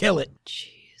snake to kill it."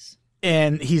 Jeez.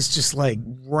 And he's just like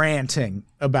ranting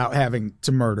about having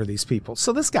to murder these people.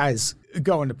 So this guy's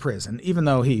going to prison, even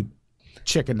though he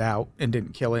chickened out and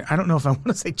didn't kill it. I don't know if I want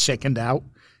to say chickened out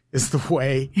is the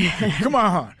way. Come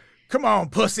on,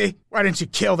 pussy. Why didn't you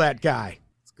kill that guy?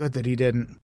 It's good that he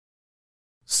didn't.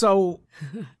 So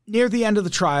near the end of the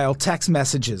trial, text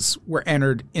messages were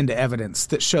entered into evidence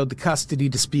that showed the custody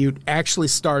dispute actually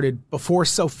started before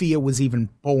Sophia was even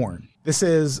born. This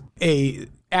is a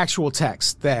actual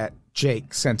text that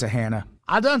Jake sent to Hannah.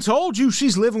 "I done told you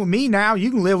she's living with me now.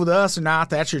 You can live with us or not.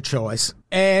 That's your choice."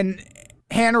 And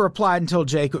Hannah replied and told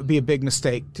Jake it would be a big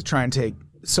mistake to try and take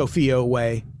Sophia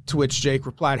away, to which Jake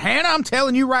replied, "Hannah, I'm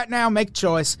telling you right now, make a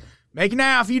choice. Make it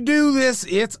now. If you do this,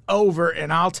 it's over,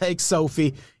 and I'll take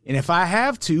Sophie, and if I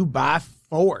have to, by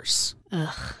force."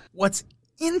 Ugh. What's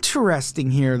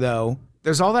interesting here, though,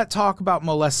 there's all that talk about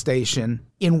molestation.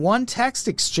 In one text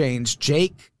exchange,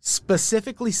 Jake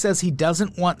specifically says he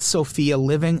doesn't want Sophia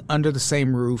living under the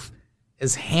same roof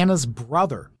as Hannah's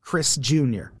brother, Chris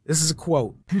Jr. This is a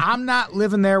quote. "I'm not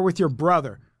living there with your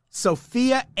brother.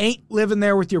 Sophia ain't living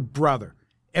there with your brother.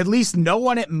 At least no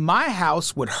one at my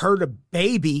house would hurt a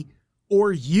baby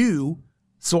or you,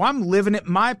 so I'm living at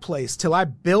my place till I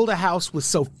build a house with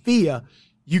Sophia.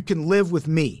 You can live with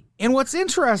me." And what's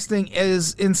interesting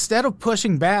is instead of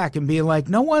pushing back and being like,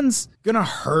 no one's gonna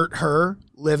hurt her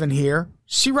living here,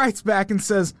 she writes back and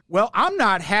says, "Well, I'm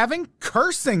not having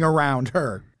cursing around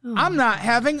her. I'm not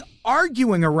having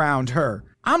arguing around her.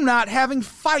 I'm not having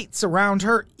fights around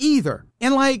her either."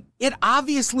 And like, it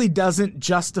obviously doesn't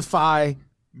justify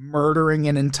murdering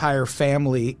an entire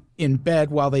family in bed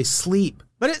while they sleep.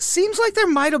 But it seems like there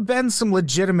might have been some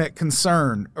legitimate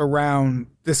concern around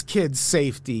this kid's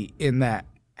safety in that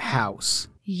house.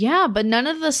 Yeah, but none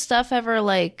of the stuff ever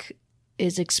like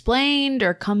is explained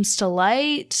or comes to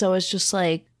light. So it's just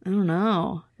like, I don't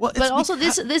know. Well, but also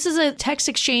this is a text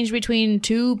exchange between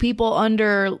two people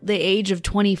under the age of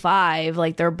 25.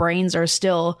 Like, their brains are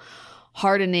still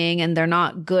hardening and they're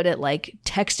not good at like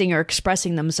texting or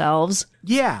expressing themselves.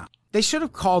 Yeah, they should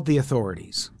have called the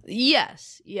authorities.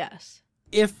 Yes.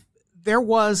 If there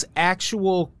was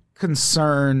actual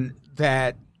concern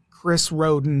that Chris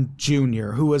Roden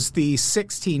Jr., who was the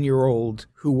 16-year-old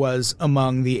who was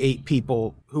among the 8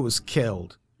 people who was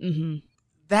killed,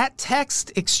 that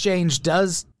text exchange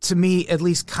does, to me, at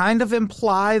least kind of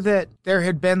imply that there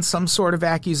had been some sort of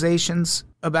accusations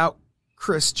about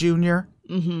Chris Jr.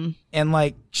 And,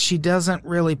 like, she doesn't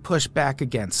really push back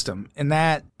against him. And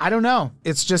that, I don't know,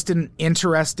 it's just an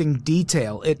interesting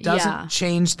detail. It doesn't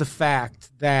change the fact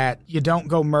that you don't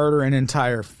go murder an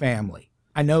entire family.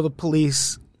 I know the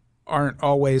police aren't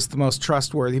always the most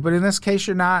trustworthy, but in this case,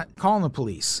 you're not calling the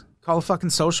police. Call a fucking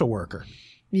social worker.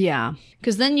 Yeah,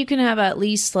 because then you can have at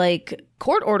least like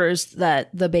court orders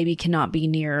that the baby cannot be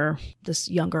near this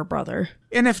younger brother.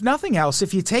 And if nothing else,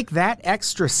 if you take that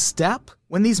extra step,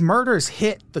 when these murders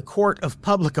hit the court of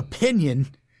public opinion,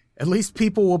 at least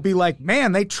people will be like,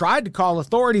 man, they tried to call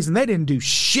authorities and they didn't do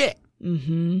shit.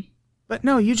 But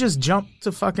no, you just jumped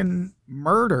to fucking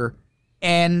murder.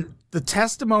 And the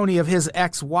testimony of his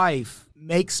ex-wife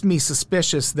makes me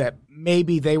suspicious that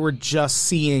maybe they were just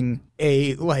seeing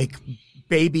a, like,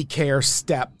 baby care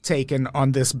step taken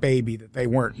on this baby that they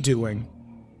weren't doing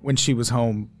when she was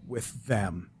home with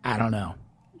them. I don't know.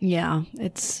 Yeah,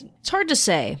 it's hard to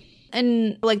say.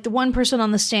 And like the one person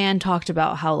on the stand talked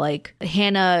about how like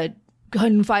Hannah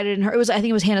confided in her. I think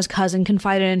it was Hannah's cousin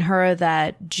confided in her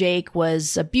that Jake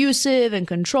was abusive and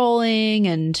controlling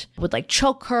and would like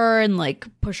choke her and like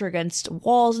push her against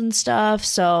walls and stuff.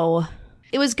 So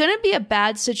it was going to be a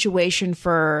bad situation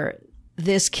for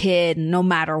this kid no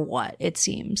matter what, it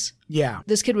seems. Yeah.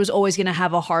 This kid was always going to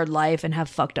have a hard life and have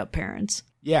fucked up parents.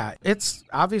 Yeah, it's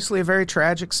obviously a very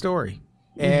tragic story.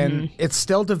 And it's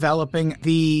still developing.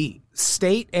 The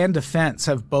state and defense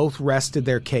have both rested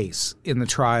their case in the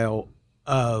trial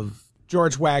of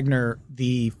George Wagner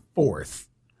the Fourth.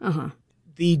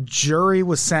 The jury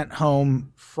was sent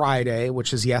home Friday,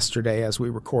 which is yesterday as we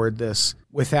record this,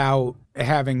 without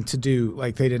having to do,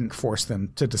 like, they didn't force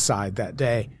them to decide that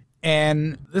day.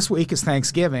 And this week is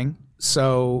Thanksgiving,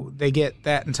 so they get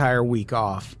that entire week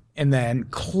off. And then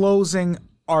closing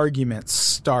arguments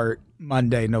start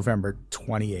Monday, November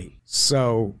 28th.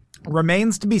 So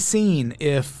remains to be seen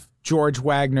if George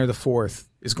Wagner IV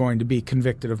is going to be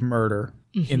convicted of murder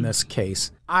in this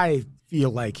case. I feel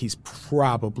like he's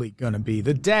probably going to be.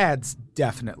 The dad's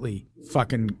definitely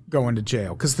fucking going to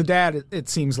jail because the dad, it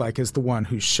seems like, is the one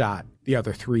who shot the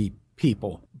other 3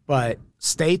 people. But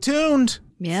stay tuned.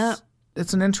 Yeah.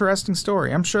 It's an interesting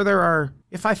story. I'm sure there are,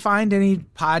 if I find any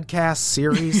podcast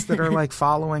series that are like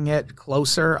following it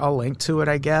closer, I'll link to it,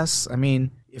 I guess. I mean,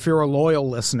 if you're a loyal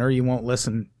listener, you won't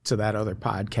listen to that other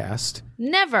podcast.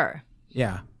 Never.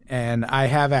 Yeah. And I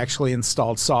have actually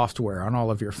installed software on all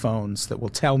of your phones that will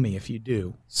tell me if you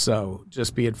do. So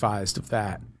just be advised of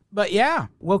that. But yeah,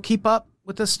 we'll keep up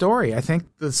with the story. I think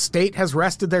the state has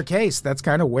rested their case. That's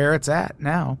kind of where it's at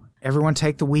now. Everyone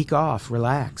take the week off.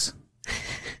 Relax.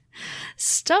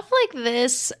 Stuff like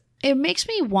this, it makes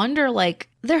me wonder, like,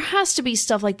 there has to be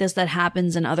stuff like this that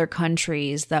happens in other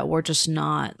countries that we're just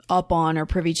not up on or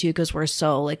privy to because we're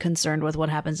so, like, concerned with what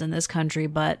happens in this country.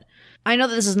 But I know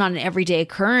that this is not an everyday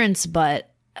occurrence,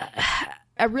 but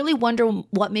I really wonder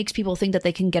what makes people think that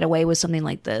they can get away with something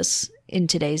like this in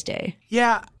today's day.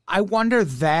 Yeah, I wonder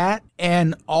that.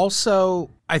 And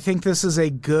also, I think this is a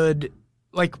good,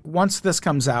 like, once this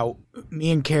comes out,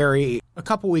 me and Carrie, a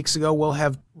couple weeks ago, will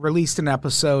have released an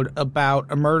episode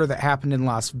about a murder that happened in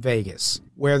Las Vegas,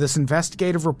 where this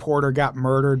investigative reporter got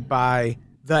murdered by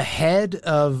the head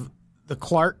of the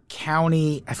Clark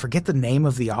County, I forget the name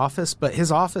of the office, but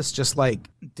his office just, like,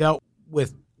 dealt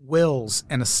with wills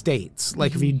and estates.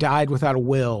 Like, if you died without a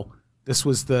will, this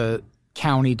was the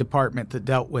county department that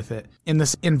dealt with it. And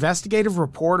this investigative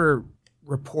reporter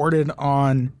reported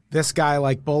on this guy,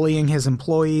 like, bullying his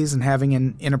employees and having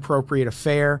an inappropriate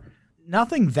affair.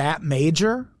 Nothing that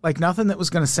major, like nothing that was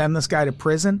going to send this guy to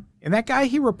prison. And that guy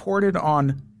he reported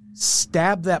on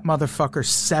stabbed that motherfucker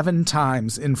 7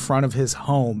 times in front of his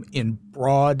home in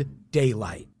broad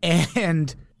daylight.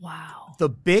 And wow, the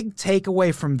big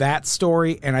takeaway from that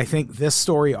story, and I think this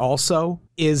story also,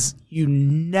 is you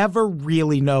never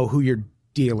really know who you're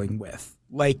dealing with.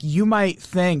 Like, you might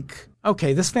think,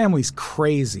 okay, this family's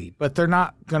crazy, but they're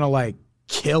not going to, like,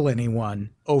 kill anyone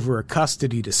over a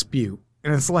custody dispute.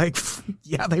 And it's like,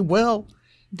 yeah, they will.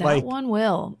 That like, one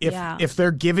will. If they're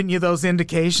giving you those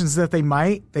indications that they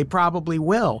might, they probably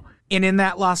will. And in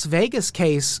that Las Vegas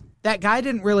case, that guy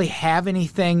didn't really have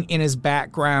anything in his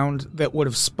background that would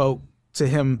have spoke to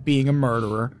him being a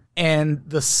murderer. And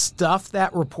the stuff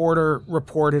that reporter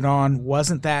reported on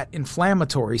wasn't that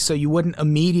inflammatory. So you wouldn't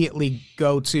immediately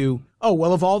go to, oh,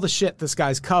 well, of all the shit this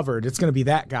guy's covered, it's going to be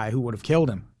that guy who would have killed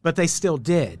him. But they still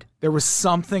did. There was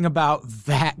something about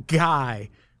that guy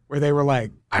where they were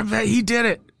like, I bet he did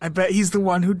it. I bet he's the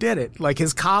one who did it. Like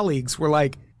his colleagues were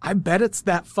like, I bet it's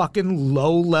that fucking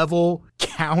low-level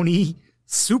county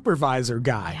supervisor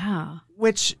guy. Yeah.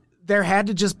 Which there had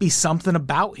to just be something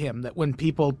about him that when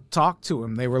people talked to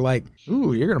him, they were like,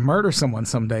 ooh, you're going to murder someone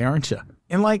someday, aren't you?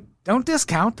 And like, don't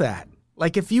discount that.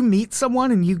 Like if you meet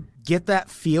someone and you get that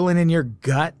feeling in your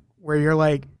gut where you're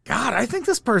like, God, I think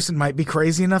this person might be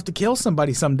crazy enough to kill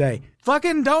somebody someday.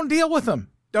 Fucking don't deal with them.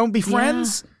 Don't be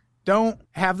friends. Yeah. Don't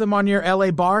have them on your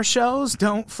LA bar shows.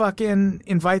 Don't fucking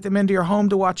invite them into your home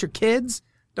to watch your kids.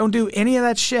 Don't do any of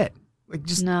that shit. Like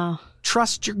just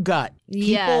trust your gut.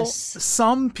 Yes.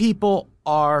 Some people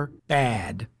are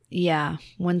bad. Yeah.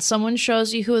 When someone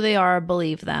shows you who they are,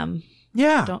 believe them.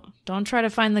 Yeah. Don't try to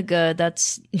find the good.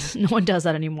 That's no one does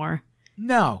that anymore.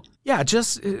 No. Yeah,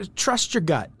 just trust your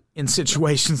gut in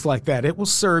situations like that. It will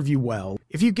serve you well.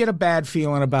 If you get a bad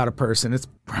feeling about a person, it's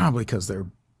probably because they're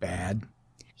bad.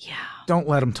 Yeah. Don't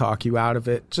let them talk you out of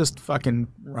it. Just fucking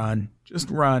run. Just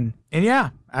run. And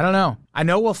yeah, I don't know. I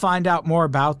know we'll find out more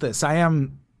about this. I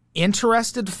am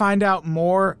interested to find out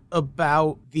more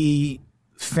about the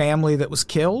family that was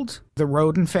killed, the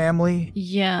Roden family.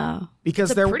 Yeah. Because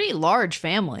it's a pretty large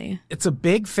family. It's a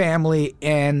big family,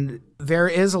 and there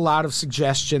is a lot of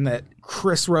suggestion that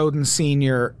Chris Roden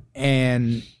Sr.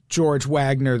 and George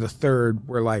Wagner III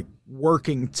were like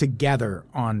working together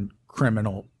on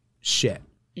criminal shit.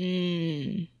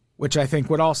 Which I think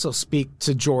would also speak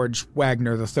to George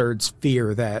Wagner III's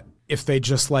fear that if they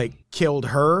just like killed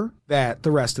her, that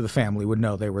the rest of the family would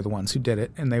know they were the ones who did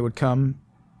it and they would come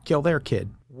kill their kid.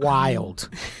 Wild.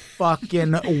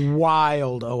 Fucking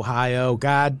wild, Ohio.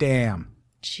 Goddamn.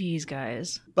 Jeez,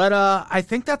 guys. But I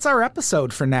think that's our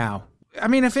episode for now. I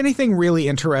mean, if anything really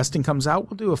interesting comes out,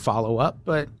 we'll do a follow-up.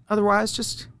 But otherwise,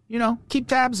 just, keep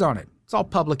tabs on it. It's all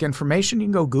public information. You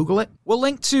can go Google it. We'll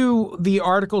link to the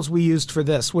articles we used for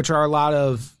this, which are a lot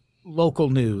of local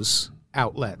news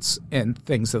outlets and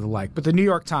things of the like. But the New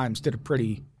York Times did a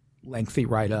pretty lengthy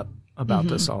write-up about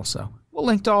this also. We'll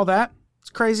link to all that.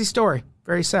 It's a crazy story.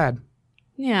 Very sad.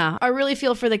 Yeah. I really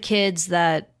feel for the kids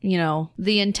that,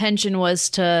 the intention was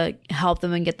to help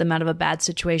them and get them out of a bad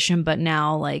situation. But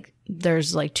now,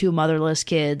 there's 2 motherless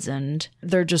kids and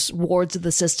they're just wards of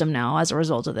the system now as a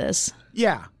result of this.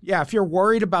 Yeah. Yeah. If you're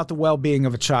worried about the well-being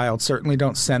of a child, certainly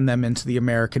don't send them into the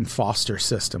American foster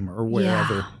system or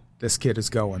wherever this kid is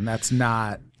going. It's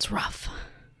rough.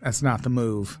 That's not the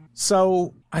move.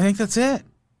 So I think that's it.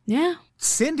 Yeah.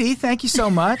 Cindy, thank you so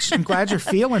much. I'm glad you're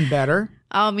feeling better.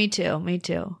 Oh, me too. Me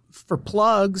too. For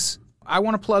plugs, I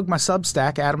want to plug my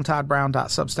Substack,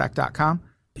 adamtoddbrown.substack.com.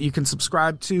 You can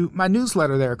subscribe to my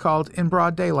newsletter there called In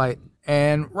Broad Daylight.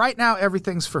 And right now,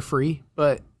 everything's for free,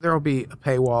 but there will be a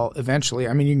paywall eventually.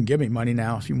 I mean, you can give me money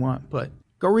now if you want, but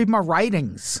go read my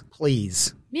writings,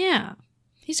 please. Yeah.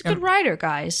 He's a good writer,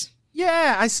 guys.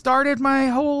 Yeah, I started my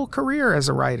whole career as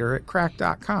a writer at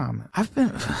crack.com. I've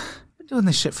been doing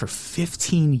this shit for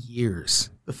 15 years.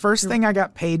 The first thing I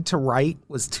got paid to write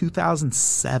was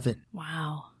 2007.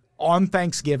 Wow. On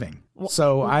Thanksgiving.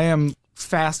 So I am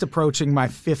fast approaching my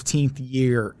 15th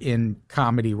year in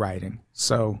comedy writing.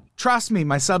 So trust me,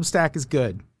 my Substack is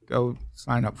good. Go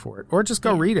sign up for it. Or just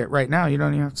go read it right now. You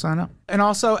don't even have to sign up. And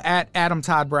also at Adam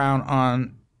Todd Brown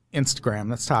on Instagram.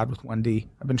 That's Todd with 1D.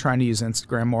 I've been trying to use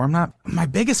Instagram more. My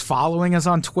biggest following is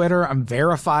on Twitter. I'm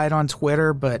verified on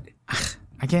Twitter, but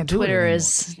I can't do it anymore.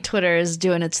 Twitter is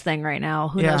doing its thing right now.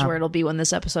 Who knows where it'll be when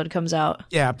this episode comes out.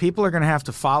 Yeah, people are going to have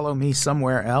to follow me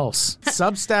somewhere else.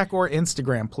 Substack or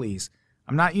Instagram, please.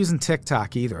 I'm not using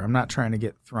TikTok either. I'm not trying to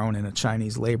get thrown in a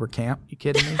Chinese labor camp. You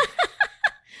kidding me?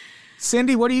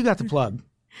 Cindy, what do you got to plug?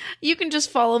 You can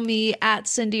just follow me at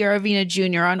Cindy Aravina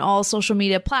Jr. on all social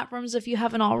media platforms if you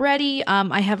haven't already.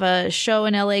 I have a show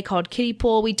in LA called Kiddie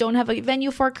Pool. We don't have a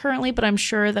venue for it currently, but I'm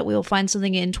sure that we will find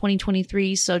something in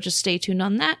 2023, so just stay tuned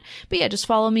on that. But yeah, just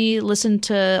follow me, listen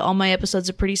to all my episodes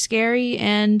of Pretty Scary,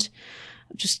 and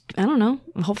just, I don't know,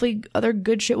 hopefully other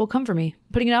good shit will come for me.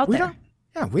 Putting it out there.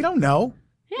 We don't know.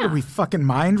 Yeah. Are we fucking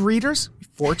mind readers?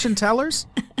 Fortune tellers?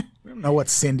 We don't know what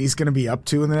Cindy's going to be up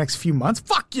to in the next few months.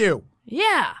 Fuck you!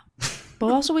 Yeah.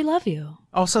 But also, we love you.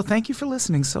 Also, thank you for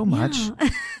listening so much. Yeah.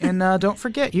 And don't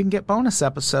forget, you can get bonus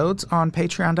episodes on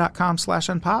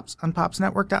patreon.com/unpops,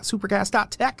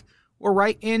 unpopsnetwork.supercast.tech, or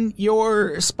right in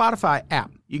your Spotify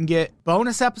app. You can get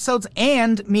bonus episodes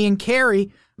and me and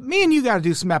Carrie. Me and you got to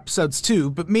do some episodes too,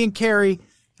 but me and Carrie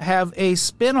have a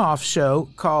spin-off show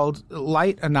called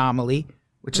Light Anomaly,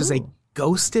 which is a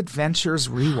Ghost Adventures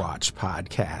rewatch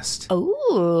podcast.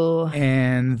 Ooh.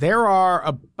 And there are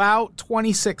about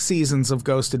 26 seasons of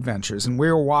Ghost Adventures, and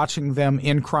we're watching them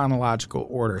in chronological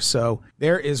order. So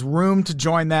there is room to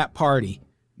join that party.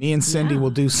 Me and Cindy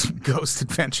will do some Ghost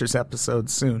Adventures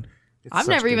episodes soon. I've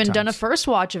never even done a first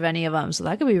watch of any of them, so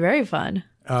that could be very fun.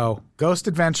 Oh, Ghost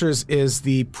Adventures is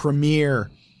the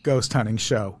premier ghost hunting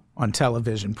show on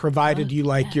television, provided you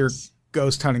like your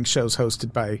ghost hunting shows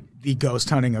hosted by the ghost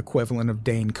hunting equivalent of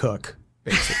Dane Cook,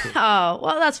 basically. Oh,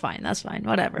 well, that's fine. That's fine.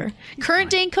 Whatever.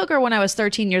 Current Dane Cook or when I was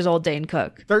 13 years old Dane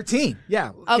Cook? 13,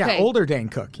 yeah. Okay. Yeah, older Dane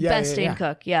Cook. Yeah, Best Dane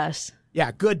Cook, yes.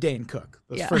 Yeah, good Dane Cook.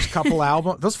 Those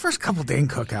first couple Dane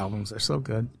Cook albums are so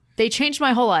good. They changed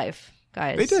my whole life,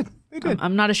 guys. They did.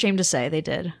 I'm not ashamed to say they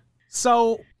did.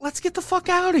 So let's get the fuck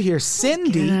out of here.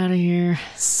 Cindy. Get out of here.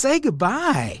 Say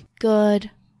goodbye.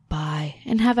 Goodbye.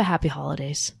 And have a happy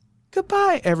holidays.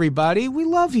 Goodbye, everybody. We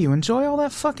love you. Enjoy all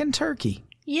that fucking turkey.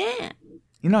 Yeah.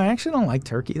 You know, I actually don't like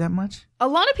turkey that much. A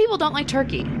lot of people don't like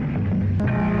turkey.